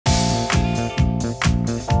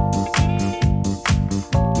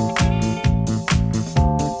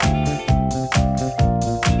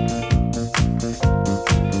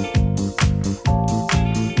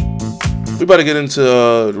about to get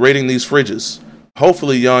into rating these fridges.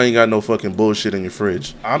 Hopefully y'all ain't got no fucking bullshit in your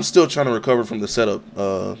fridge. I'm still trying to recover from the setup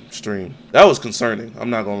stream. That was concerning, I'm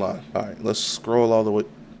not gonna lie. All right, let's scroll all the way.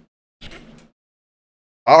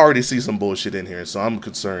 I already see some bullshit in here, so I'm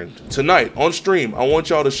concerned. Tonight on stream, I want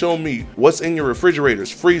y'all to show me what's in your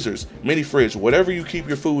refrigerators, freezers, mini fridge, whatever you keep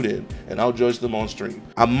your food in, and I'll judge them on stream.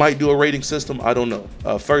 I might do a rating system, I don't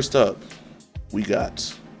know. First up, we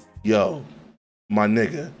got, yo, my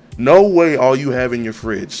nigga. No way all you have in your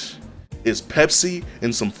fridge is Pepsi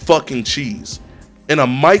and some fucking cheese. And a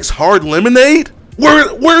Mike's Hard Lemonade?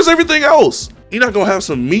 Where's everything else? You're not gonna have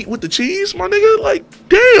some meat with the cheese, my nigga? Like,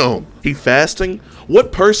 damn. He fasting?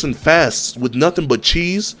 What person fasts with nothing but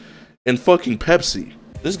cheese and fucking Pepsi?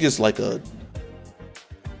 This gets like a...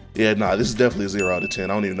 Yeah, nah, this is definitely a 0 out of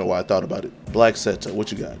 10. I don't even know why I thought about it. Black Seta,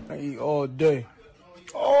 what you got? I eat all day.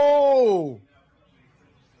 Oh!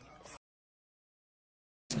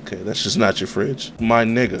 Okay, that's just not your fridge. My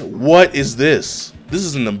nigga, what is this? This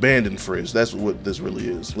is an abandoned fridge. That's what this really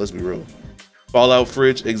is. Let's be real. Fallout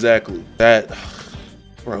fridge, exactly. That,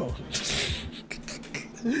 bro.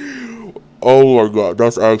 Oh my god,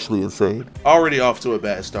 that's actually insane. Already off to a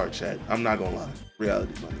bad start, chat. I'm not gonna lie.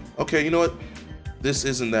 Reality money. Okay, you know what? This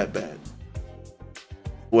isn't that bad.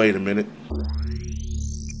 Wait a minute.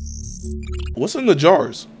 What's in the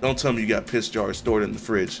jars? Don't tell me you got piss jars stored in the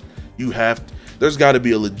fridge. You have to. There's got to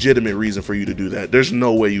be a legitimate reason for you to do that. There's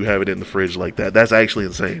no way you have it in the fridge like that. That's actually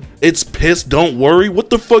insane. It's piss, don't worry? What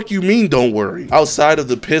the fuck you mean, don't worry? Outside of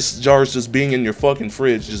the piss jars just being in your fucking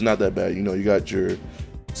fridge is not that bad. You know, you got your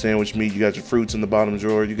sandwich meat, you got your fruits in the bottom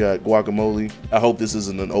drawer, you got guacamole. I hope this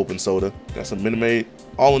isn't an open soda. Got some Minute Maid.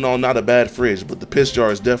 All in all, not a bad fridge, but the piss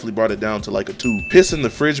jars definitely brought it down to like a 2. Piss in the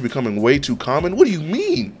fridge becoming way too common? What do you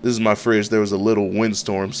mean? This is my fridge. There was a little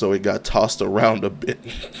windstorm, so it got tossed around a bit.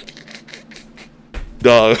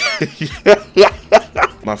 Dog.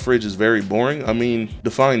 My fridge is very boring. I mean,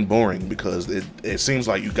 define boring, because it seems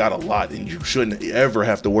like you got a lot and you shouldn't ever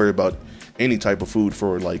have to worry about any type of food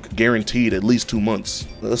for like guaranteed at least 2 months.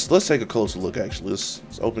 Let's take a closer look actually. Let's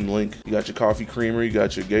open the link. You got your coffee creamer, you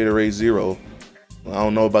got your Gatorade Zero. I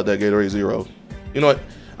don't know about that Gatorade Zero. You know what?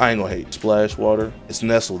 I ain't gonna hate. Splash water. It's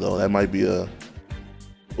Nestle though. That might be a...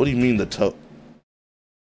 What do you mean the tub?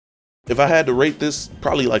 If I had to rate this,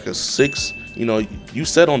 probably like a 6. You know, you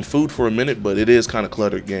set on food for a minute, but it is kind of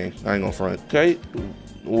cluttered gang. I ain't gonna front. Okay?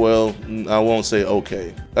 Well, I won't say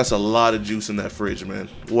okay. That's a lot of juice in that fridge, man.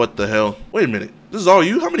 What the hell? Wait a minute. This is all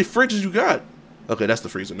you? How many fridges you got? Okay, that's the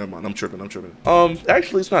freezer. Never mind. I'm tripping.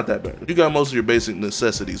 Actually, it's not that bad. You got most of your basic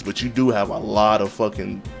necessities, but you do have a lot of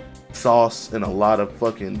fucking sauce and a lot of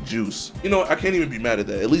fucking juice. You know, I can't even be mad at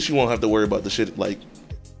that. At least you won't have to worry about the shit like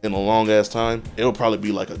in a long ass time. It'll probably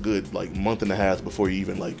be like a good like month and a half before you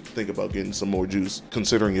even like think about getting some more juice,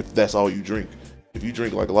 considering if that's all you drink. If you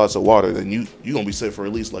drink like lots of water, then you gonna be set for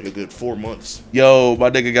at least like a good 4 months. Yo, my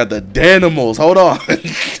nigga got the Danimals. Hold on.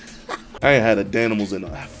 I ain't had a Danimals in a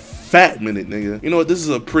fat minute, nigga. You know what? This is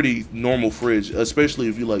a pretty normal fridge, especially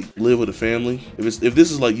if you like live with a family. If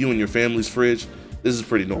this is like you and your family's fridge, this is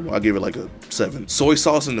pretty normal. I give it like a 7. Soy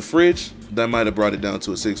sauce in the fridge, that might have brought it down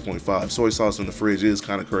to a 6.5. Soy sauce in the fridge is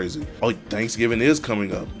kind of crazy. Oh, Thanksgiving is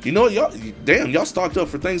coming up. You know what, y'all? Damn, y'all stocked up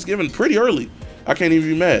for Thanksgiving pretty early. I can't even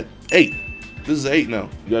be mad. 8. This is 8 now.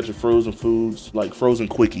 You got your frozen foods, like frozen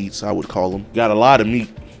quick eats, I would call them. Got a lot of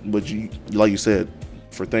meat, but you, like you said,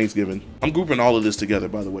 for Thanksgiving. I'm grouping all of this together,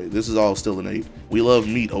 by the way. This is all still an 8. We love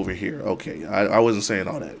meat over here. Okay, I wasn't saying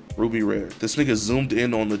all that. Ruby Rare. This nigga zoomed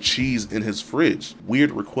in on the cheese in his fridge.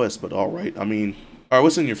 Weird request, but all right. I mean, all right,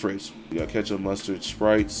 what's in your fridge? You got ketchup, mustard,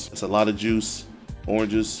 Sprites. It's a lot of juice,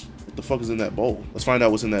 oranges. What the fuck is in that bowl? Let's find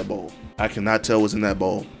out what's in that bowl. I cannot tell what's in that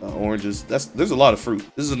bowl. Oranges. There's a lot of fruit.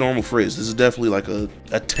 This is a normal fridge. This is definitely like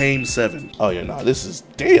a tame 7. Oh yeah, nah, this is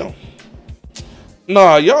damn.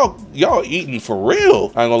 Nah, y'all eating for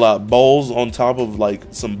real. I ain't gonna lie, bowls on top of like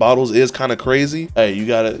some bottles is kind of crazy. Hey, you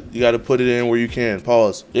gotta put it in where you can.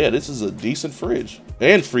 Pause. Yeah, this is a decent fridge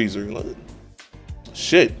and freezer.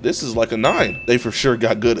 Shit, this is like a 9. They for sure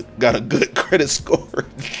got a good credit score.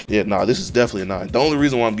 Yeah, nah, this is definitely a 9. The only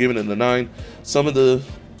reason why I'm giving it a 9, some of the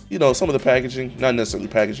packaging, not necessarily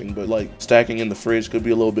packaging, but like stacking in the fridge could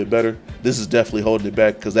be a little bit better. This is definitely holding it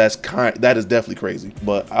back because that is definitely crazy.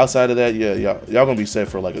 But outside of that, yeah, y'all gonna be set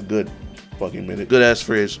for like a good fucking minute. Good ass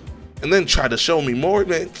fridge. And then try to show me more,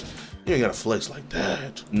 man. You ain't gotta flex like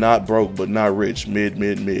that. Not broke, but not rich.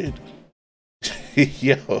 Mid.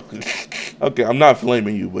 Yo. Okay, I'm not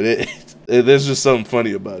flaming you, but there's just something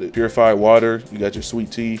funny about it. Purified water, you got your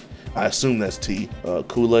sweet tea. I assume that's tea.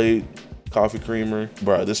 Kool-Aid, Coffee creamer.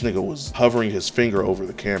 Bruh, this nigga was hovering his finger over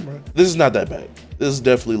the camera. This is not that bad. This is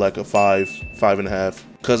definitely like a 5, 5.5.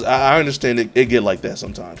 Cause I understand it get like that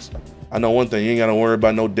sometimes. I know one thing, you ain't gotta worry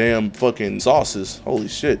about no damn fucking sauces. Holy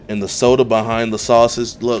shit. And the soda behind the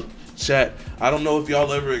sauces. Look, chat, I don't know if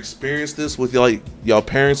y'all ever experienced this with like y'all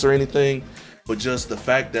parents or anything, but just the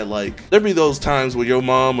fact that like there be those times where your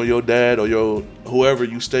mom or your dad or your whoever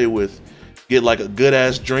you stay with get like a good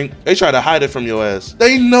ass drink. They try to hide it from your ass.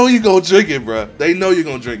 They know you gonna drink it, bruh. They know you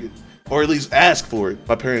gonna drink it. Or at least ask for it.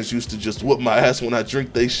 My parents used to just whoop my ass when I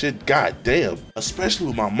drink they shit. God damn. Especially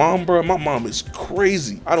with my mom, bro. My mom is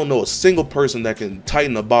crazy. I don't know a single person that can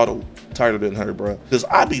tighten a bottle tighter than her, bro. Because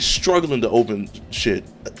I be struggling to open shit.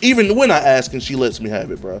 Even when I ask and she lets me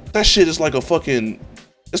have it, bro. That shit is like a fucking,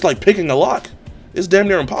 it's like picking a lock. It's damn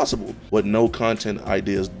near impossible. What no content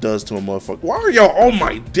ideas does to a motherfucker. Why are y'all on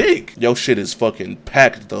my dick? Yo shit is fucking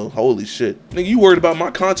packed though. Holy shit. Nigga, you worried about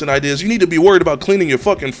my content ideas. You need to be worried about cleaning your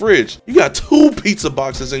fucking fridge. You got 2 pizza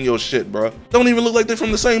boxes in your shit, bro. Don't even look like they're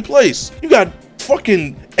from the same place. You got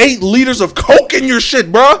fucking 8 liters of Coke in your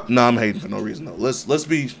shit, bro. Nah, I'm hating for no reason though. Let's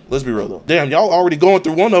be real though. Damn, y'all already going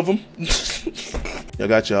through one of them. Y'all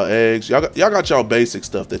got y'all eggs. Y'all got y'all basic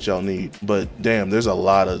stuff that y'all need. But damn, there's a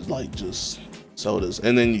lot of like just sodas,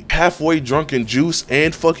 and then halfway drunken juice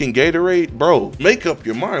and fucking Gatorade. Bro, make up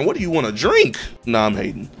your mind. What do you want to drink? Nah, I'm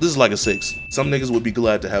hating. This is like a 6. Some niggas would be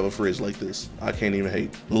glad to have a fridge like this. I can't even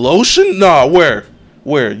hate. Lotion? Nah, where?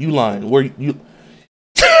 You lying? Where you?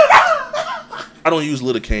 I don't use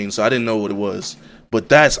lidocaine, so I didn't know what it was. But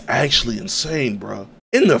that's actually insane, bro.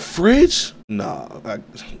 In the fridge? Nah,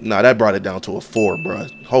 that brought it down to a 4, bro.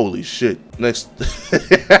 Holy shit. Next.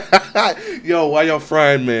 Yo, why y'all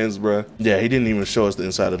frying mans, bro? Yeah, he didn't even show us the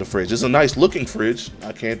inside of the fridge. It's a nice looking fridge.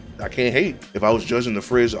 I can't hate. If I was judging the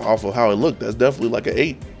fridge off of how it looked, that's definitely like an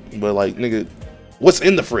 8. But like, nigga, what's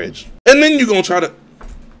in the fridge? And then you're gonna try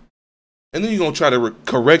to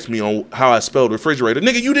correct me on how I spelled refrigerator.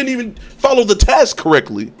 Nigga, you didn't even follow the task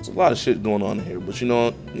correctly. There's a lot of shit going on in here, but you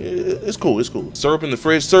know, it's cool, it's cool. Syrup in the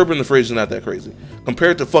fridge is not that crazy.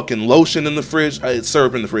 Compared to fucking lotion in the fridge,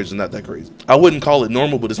 syrup in the fridge is not that crazy. I wouldn't call it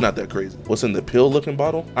normal, but it's not that crazy. What's in the pill looking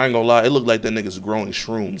bottle? I ain't gonna lie, it looked like that nigga's growing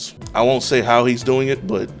shrooms. I won't say how he's doing it,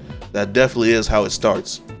 but that definitely is how it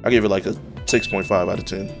starts. I give it like a 6.5 out of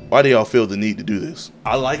 10. Why do y'all feel the need to do this?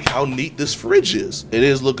 I like how neat this fridge is. It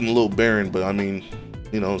is looking a little barren, but I mean,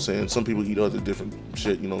 you know what I'm saying? Some people eat other different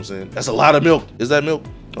shit, you know what I'm saying? That's a lot of milk. Is that milk?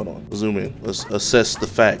 Hold on, zoom in. Let's assess the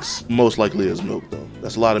facts. Most likely is milk though.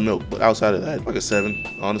 That's a lot of milk, but outside of that, like a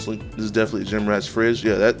 7, honestly. This is definitely a gym rat's fridge.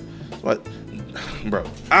 Yeah, that, what? Bro,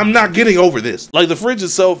 I'm not getting over this. Like the fridge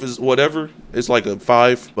itself is whatever. It's like a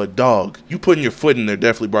 5, but dog, you putting your foot in there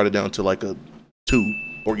definitely brought it down to like a 2.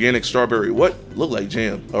 Organic strawberry, what? Look like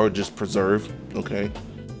jam or just preserve. Okay,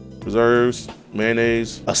 preserves,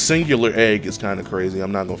 mayonnaise. A singular egg is kind of crazy.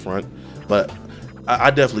 I'm not gonna front, but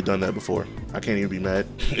I definitely done that before. I can't even be mad.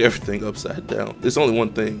 Everything upside down. It's only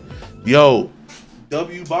one thing. Yo,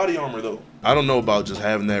 W body armor though. I don't know about just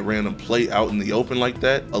having that random plate out in the open like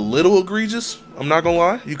that. A little egregious. I'm not gonna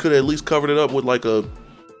lie. You could have at least covered it up with like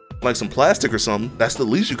some plastic or something. That's the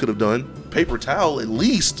least you could have done. Paper towel, at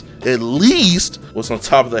least. What's on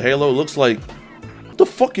top of the halo looks like, what the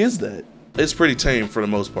fuck is that? It's pretty tame for the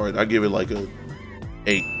most part. I give it like a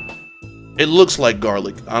 8. It looks like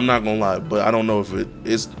garlic. I'm not gonna lie, but I don't know if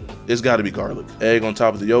it's gotta be garlic. Egg on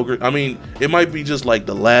top of the yogurt. I mean, it might be just like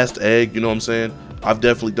the last egg, you know what I'm saying? I've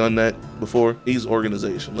definitely done that before. Ease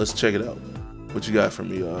organization. Let's check it out. What you got for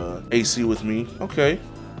me? AC with me. Okay.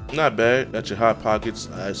 Not bad. Got your hot pockets.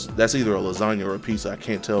 That's either a lasagna or a pizza. I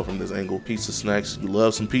can't tell from this angle. Pizza snacks. You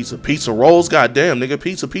love some pizza. Pizza rolls. Goddamn, nigga.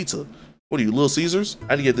 Pizza. What are you, Little Caesars?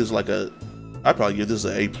 I'd give this like I'd probably give this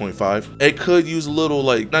an 8.5. It could use a little,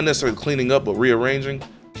 like, not necessarily cleaning up, but rearranging,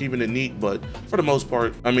 keeping it neat. But for the most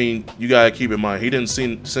part, I mean, you gotta keep in mind, he didn't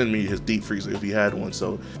send me his deep freezer if he had one.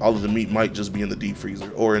 So all of the meat might just be in the deep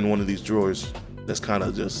freezer or in one of these drawers. That's kind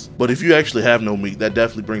of just, but if you actually have no meat, that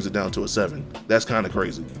definitely brings it down to a 7. That's kind of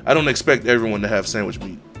crazy. I don't expect everyone to have sandwich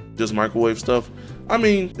meat, just microwave stuff. I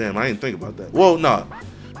mean, damn, I didn't think about that. Well, nah,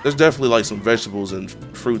 there's definitely like some vegetables and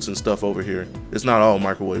fruits and stuff over here. It's not all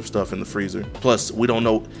microwave stuff in the freezer. Plus, we don't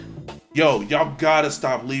know. Yo, y'all gotta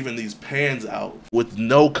stop leaving these pans out with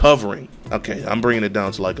no covering. Okay, I'm bringing it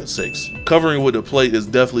down to like a 6. Covering with a plate is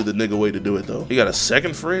definitely the nigga way to do it though. You got a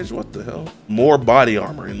second fridge? What the hell? More body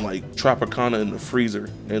armor and like Tropicana in the freezer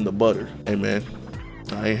and the butter. Hey man,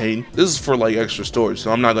 I ain't hating. This is for like extra storage,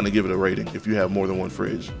 so I'm not gonna give it a rating if you have more than one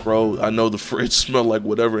fridge. Bro, I know the fridge smell like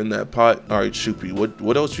whatever in that pot. All right, Shoopy,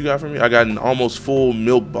 what else you got for me? I got an almost full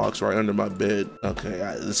milk box right under my bed. Okay,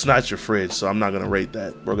 it's not your fridge, so I'm not gonna rate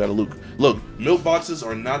that. Bro, gotta look, milk boxes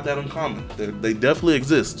are not that uncommon. They definitely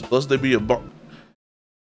exist. Plus they be a bar.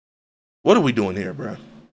 What are we doing here, bro?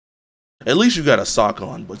 At least you got a sock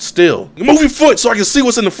on, but still. Move your foot so I can see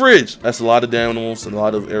what's in the fridge. That's a lot of Daniels and a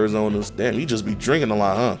lot of Arizonas. Damn, you just be drinking a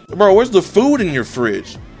lot, huh? Bro, where's the food in your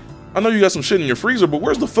fridge? I know you got some shit in your freezer, but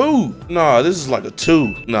where's the food? Nah, this is like a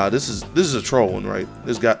 2. Nah, this is a troll one, right?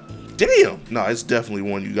 This got, damn. Nah, it's definitely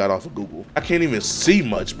one you got off of Google. I can't even see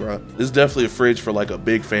much, bro. This is definitely a fridge for like a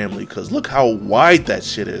big family, cause look how wide that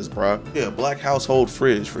shit is, bro. Yeah, black household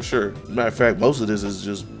fridge for sure. Matter of fact, most of this is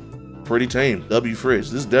just pretty tame. W fridge.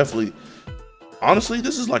 This is definitely, honestly,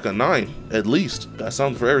 this is like a 9 at least. Got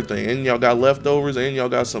something for everything. And y'all got leftovers, and y'all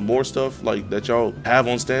got some more stuff like that y'all have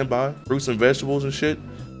on standby, fruits and vegetables and shit.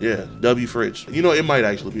 Yeah, W fridge. You know, it might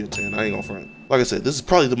actually be a 10. I ain't gonna front. Like I said, this is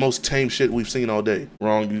probably the most tame shit we've seen all day.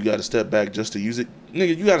 Wrong, you gotta step back just to use it.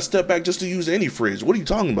 Nigga, you gotta step back just to use any fridge. What are you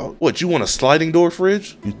talking about? What, you want a sliding door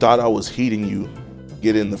fridge? You thought I was heating you.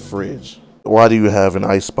 Get in the fridge. Why do you have an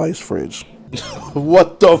ice spice fridge?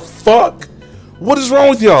 What the fuck? What is wrong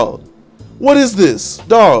with y'all? What is this?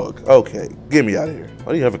 Dog. Okay, get me out of here.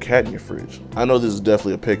 Why do you have a cat in your fridge? I know this is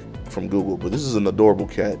definitely a pic from Google, but this is an adorable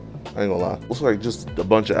cat. I ain't gonna lie. Looks like just a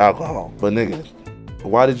bunch of alcohol. But nigga,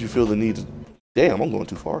 why did you feel the need to... Damn, I'm going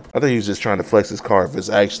too far. I think he's just trying to flex his car if it's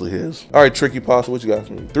actually his. All right, Tricky Pasta, what you got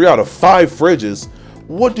for me? 3 out of 5 fridges?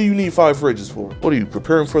 What do you need 5 fridges for? What are you,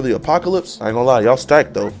 preparing for the apocalypse? I ain't gonna lie, y'all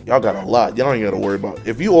stacked though. Y'all got a lot. Y'all ain't gotta worry about it.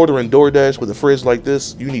 If you ordering DoorDash with a fridge like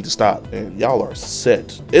this, you need to stop. And y'all are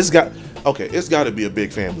set. It's gotta be a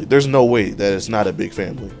big family. There's no way that it's not a big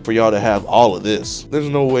family for y'all to have all of this. There's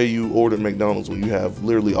no way you order McDonald's when you have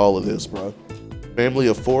literally all of this, bro. Family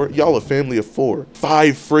of 4? Y'all a family of 4.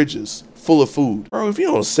 5 fridges full of food. Bro, if you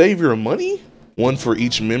don't save your money, 1 for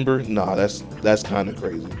each member, nah, that's kind of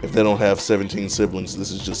crazy. If they don't have 17 siblings,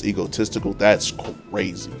 this is just egotistical. That's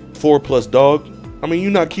crazy. 4 plus dog. I mean,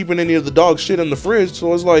 you're not keeping any of the dog shit in the fridge,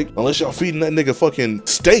 so it's like, unless y'all feeding that nigga fucking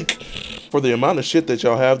steak. For the amount of shit that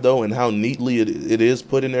y'all have though, and how neatly it is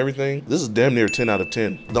put in everything, this is damn near 10 out of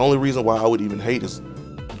 10. The only reason why I would even hate is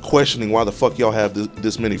questioning why the fuck y'all have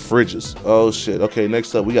this many fridges. Oh shit. Okay,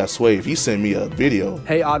 next up we got Swave. He sent me a video.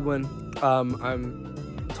 Hey Oddwin,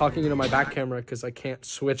 I'm talking into my back camera because I can't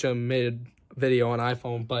switch them mid video on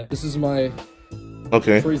iPhone, but this is my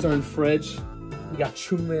freezer and fridge. We got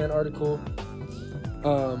True Man article.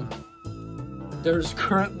 There's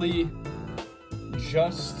currently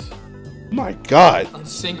just, my God, a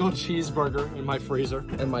single cheeseburger in my freezer.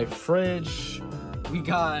 And my fridge, we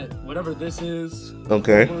got whatever this is.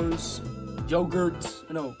 Okay. Peppers, yogurt,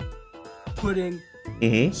 pudding,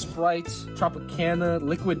 Sprite, Tropicana,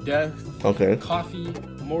 Liquid Death. Okay. Coffee,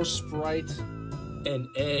 more Sprite, and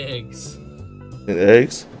eggs. And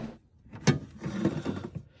eggs?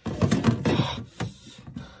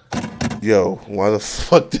 Yo, why the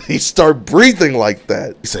fuck did he start breathing like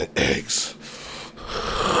that? He said eggs.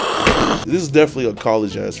 This is definitely a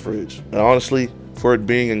college ass fridge. And honestly, for it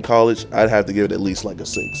being in college, I'd have to give it at least like a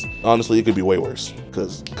 6. Honestly, it could be way worse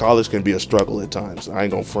because college can be a struggle at times. I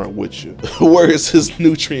ain't gonna front with you. Where is his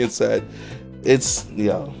nutrients at? It's,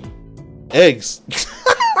 yo, eggs.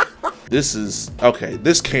 This is, okay,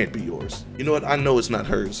 this can't be yours. You know what? I know it's not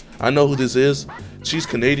hers. I know who this is. She's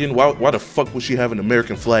Canadian. Why the fuck would she have an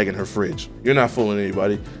American flag in her fridge? You're not fooling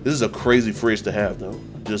anybody. This is a crazy fridge to have though.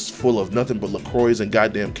 Just full of nothing but LaCroix and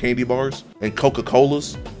goddamn candy bars and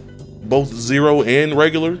Coca-Colas. Both zero and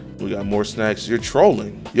regular. We got more snacks. You're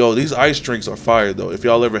trolling. Yo, these ice drinks are fire though. If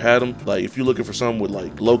y'all ever had them, like if you're looking for something with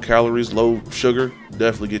like low calories, low sugar,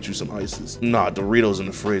 definitely get you some ices. Nah, Doritos in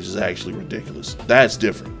the fridge is actually ridiculous. That's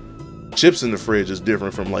different. Chips in the fridge is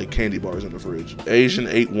different from like candy bars in the fridge. Asian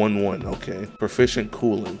 811, okay. Proficient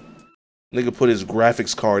cooling. Nigga put his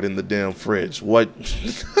graphics card in the damn fridge. What?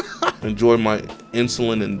 Enjoy my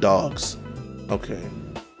insulin and dogs. Okay.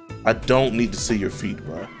 I don't need to see your feet,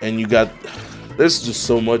 bro. And you got, there's just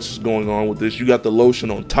so much going on with this. You got the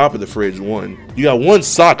lotion on top of the fridge, 1. You got 1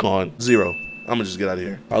 sock on, 0. I'm gonna just get out of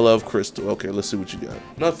here. I love Crystal. Okay, let's see what you got.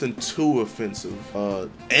 Nothing too offensive.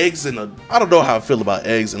 Eggs in a, I don't know how I feel about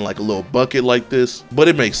eggs in like a little bucket like this, but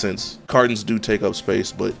it makes sense. Cartons do take up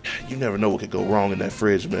space, but you never know what could go wrong in that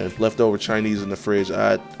fridge, man. Leftover Chinese in the fridge,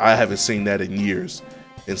 I haven't seen that in years.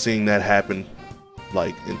 And seeing that happen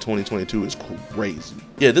like in 2022 is crazy.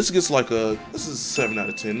 Yeah, this gets like this is 7 out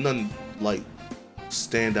of 10. Nothing like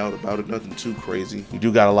stand out about it, nothing too crazy. You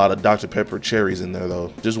do got a lot of Dr. Pepper cherries in there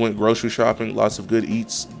though. Just went grocery shopping, lots of good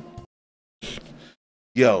eats.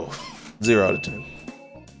 Yo, 0 out of 10.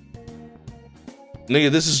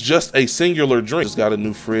 Nigga, this is just a singular drink. Just got a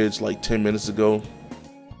new fridge like 10 minutes ago.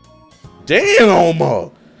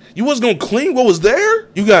 Damn, you was gonna clean what was there?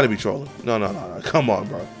 You gotta be trolling. No. Come on,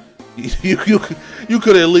 bro. You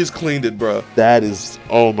could have at least cleaned it, bro. That is,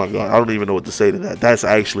 oh my God. I don't even know what to say to that. That's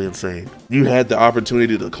actually insane. You had the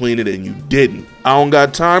opportunity to clean it and you didn't. I don't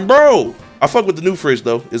got time, bro. I fuck with the new fridge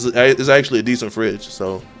though. It's actually a decent fridge,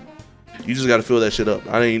 so you just gotta fill that shit up.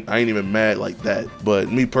 I ain't even mad like that.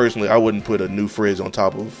 But me personally, I wouldn't put a new fridge on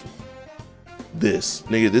top of this.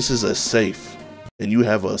 Nigga, this is a safe. And you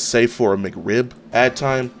have a safe for a McRib? Ad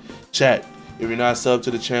time? Chat, if you're not subbed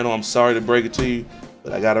to the channel, I'm sorry to break it to you,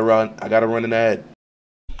 but I gotta run an ad.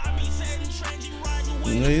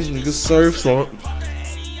 These niggas surf song.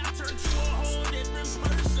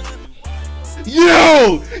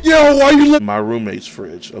 Yo, why you look? My roommate's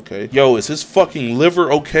fridge, okay. Yo, is his fucking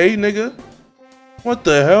liver okay, nigga? What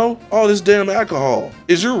the hell? All this damn alcohol.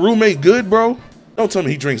 Is your roommate good, bro? Don't tell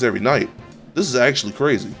me he drinks every night. This is actually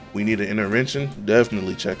crazy. We need an intervention.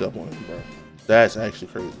 Definitely check up on him, bro. That's actually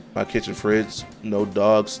crazy. My kitchen fridge, no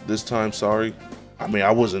dogs this time, sorry. I mean,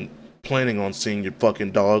 I wasn't planning on seeing your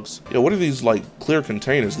fucking dogs. Yo, what are these like clear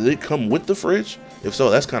containers? Did they come with the fridge? If so,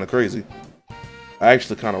 that's kind of crazy. I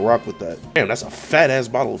actually kind of rock with that. Damn, that's a fat ass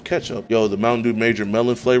bottle of ketchup. Yo, the Mountain Dew Major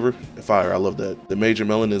Melon flavor, fire, I love that. The Major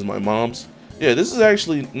Melon is my mom's. Yeah, this is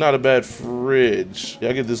actually not a bad fridge. Yeah,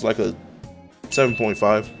 I get this like a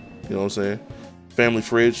 7.5. You know what I'm saying? Family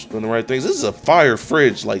fridge, doing the right things. This is a fire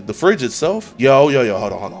fridge. Like the fridge itself. Yo,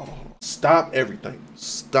 hold on. Stop everything.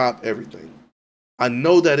 Stop everything. I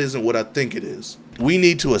know that isn't what I think it is. We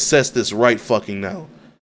need to assess this right fucking now.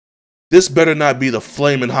 This better not be the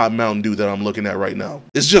flaming hot Mountain Dew that I'm looking at right now.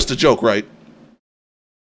 It's just a joke, right?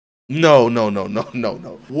 No.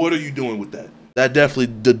 What are you doing with that? That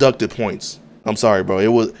definitely deducted points. I'm sorry, bro. It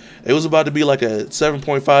was about to be like a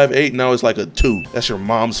 7.58. Now it's like a 2. That's your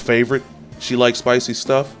mom's favorite. She likes spicy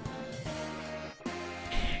stuff.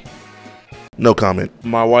 No comment.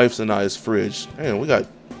 My wife's and I's fridge. Man, we got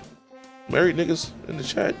married niggas in the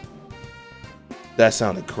chat. That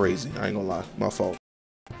sounded crazy. I ain't gonna lie. My fault.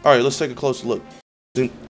 All right, let's take a closer look.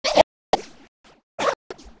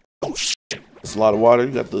 Oh shit. It's a lot of water.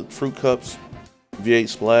 You got the fruit cups, V8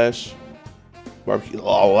 splash. Barbecue, a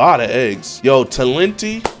lot of eggs. Yo,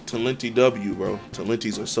 Talenti W, bro.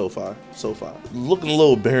 Talentis are so fire, so fire. Looking a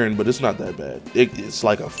little barren, but it's not that bad. It's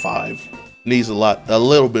like a 5. Needs a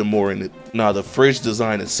little bit more in it. Now the fridge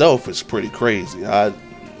design itself is pretty crazy.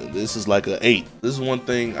 This is like a 8. This is one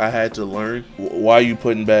thing I had to learn. Why are you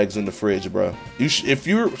putting bags in the fridge, bro? If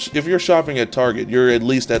you're shopping at Target, you're at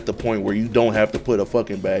least at the point where you don't have to put a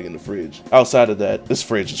fucking bag in the fridge. Outside of that, this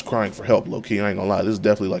fridge is crying for help, low key. I ain't gonna lie. This is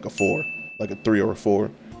definitely like a 4. Like a 3 or a 4.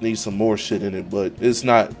 Needs some more shit in it, but it's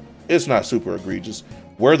not super egregious.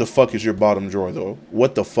 Where the fuck is your bottom drawer though?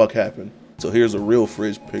 What the fuck happened? So here's a real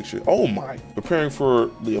fridge picture. Oh my, preparing for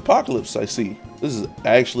the apocalypse, I see. This is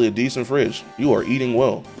actually a decent fridge. You are eating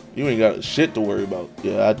well. You ain't got shit to worry about.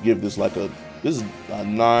 Yeah, I'd give this like this is a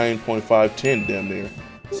 9.5, 10 damn near.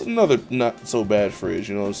 This is another not so bad fridge,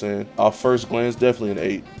 you know what I'm saying? Off first glance, definitely an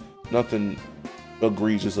 8. Nothing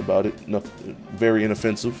egregious about it. Nothing very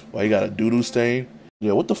inoffensive. Why you got a doo-doo stain?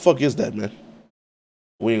 Yeah, what the fuck is that, man?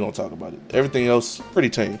 We ain't gonna talk about it. Everything else, pretty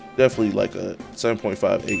tame. Definitely like a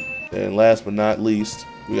 7.5, 8. And last but not least,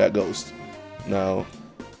 we got Ghost. Now,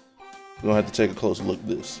 we're gonna have to take a closer look at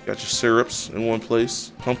this. Got your syrups in one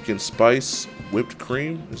place. Pumpkin spice, whipped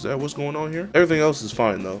cream. Is that what's going on here? Everything else is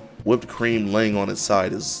fine though. Whipped cream laying on its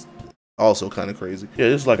side is also kind of crazy. Yeah,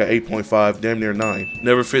 this is like an 8.5, damn near 9.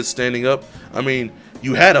 Never fits standing up. I mean,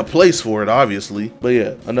 you had a place for it, obviously. But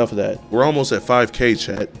yeah, enough of that. We're almost at 5K,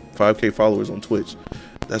 chat. 5K followers on Twitch.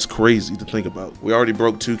 That's crazy to think about. We already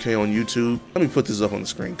broke 2K on YouTube. Let me put this up on the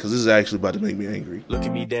screen because this is actually about to make me angry. Look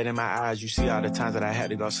at me dead in my eyes. You see all the times that I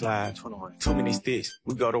had to go slide. Too many sticks.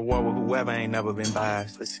 We go to war with whoever ain't never been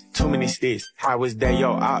biased. Pussy. Too many sticks. How was that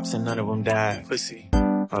your ops and none of them died? Pussy.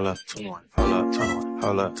 Hold up, 21. Hold up, 21.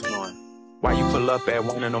 Hold up, 21. Why you pull up at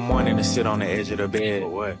 1 in the morning and sit on the edge of the bed?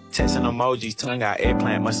 What? Texting emojis, tongue out,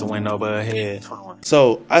 eggplant must have went over her head.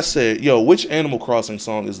 So I said, yo, which Animal Crossing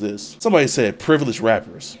song is this? Somebody said Privileged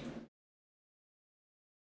Rappers.